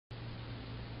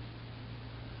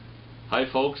Hi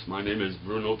folks, my name is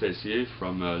Bruno Tessier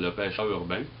from Le Pêcheur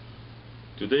Urbain.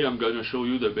 Today I'm going to show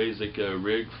you the basic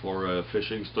rig for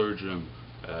fishing sturgeon,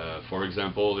 for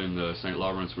example in the St.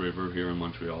 Lawrence River here in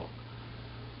Montreal.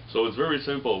 So it's very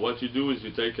simple. What you do is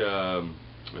you take a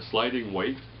sliding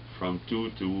weight from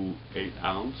 2 to 8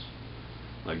 ounce,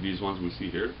 like these ones we see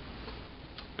here,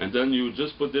 and then you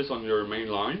just put this on your main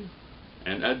line,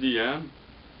 and at the end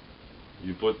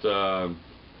you put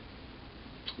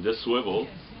this swivel,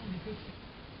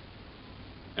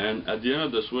 and at the end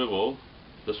of the swivel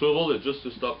is just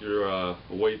to stop your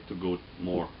weight to go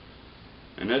more,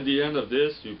 and at the end of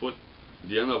this you put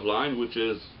the end of line, which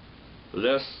is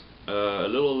a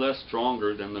little less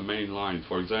stronger than the main line.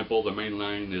 For example, the main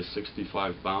line is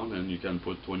 65 pound and you can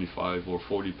put 25 or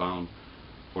 40 pound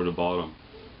for the bottom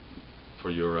for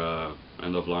your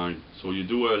end of line. So you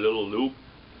do a little loop.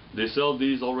 They sell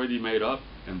these already made up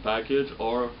and packaged,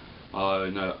 or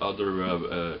in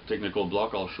other technical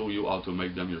block I'll show you how to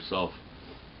make them yourself.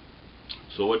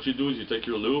 So what you do is you take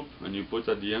your loop and you put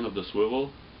at the end of the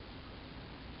swivel.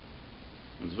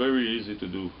 It's very easy to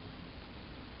do.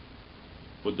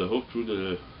 Put the hook through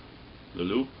the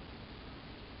loop,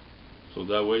 so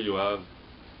that way you have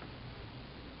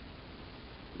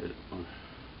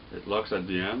it locks at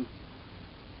the end,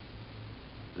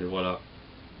 and voila.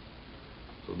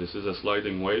 So this is a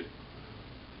sliding weight,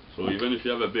 so even if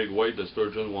you have a big weight, the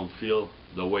sturgeon won't feel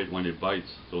the weight when it bites,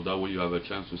 so that way you have a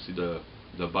chance to see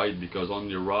the bite, because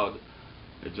on your rod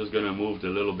it's just gonna move a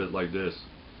little bit like this.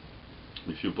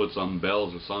 If you put some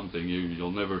bells or something,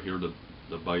 you'll never hear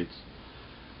the bites.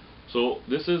 So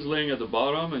this is laying at the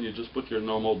bottom, and you just put your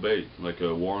normal bait, like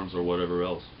worms or whatever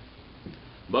else.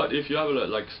 But if you have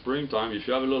like springtime, if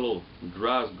you have a little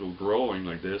grass growing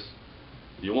like this,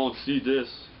 you won't see this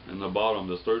in the bottom.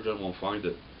 The sturgeon won't find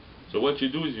it. So what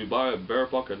you do is you buy a bear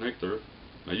paw connector.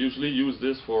 I usually use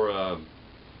this for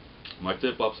my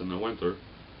tip-ups in the winter.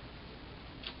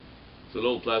 It's a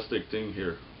little plastic thing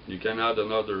here. You can add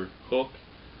another hook.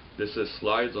 This is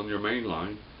slides on your main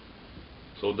line.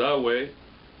 So that way,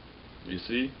 you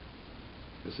see,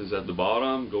 this is at the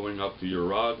bottom going up to your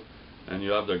rod, and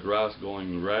you have the grass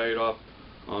going right up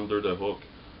under the hook.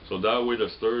 So that way the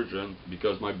sturgeon,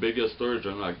 because my biggest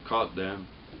sturgeon, I caught them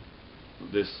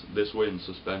this way in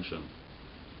suspension,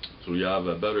 so you have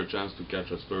a better chance to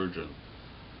catch a sturgeon.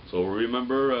 So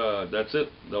remember, that's it.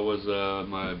 That was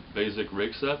my basic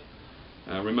rig set.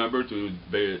 And remember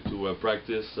to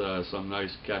practice some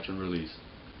nice catch and release.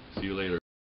 See you later.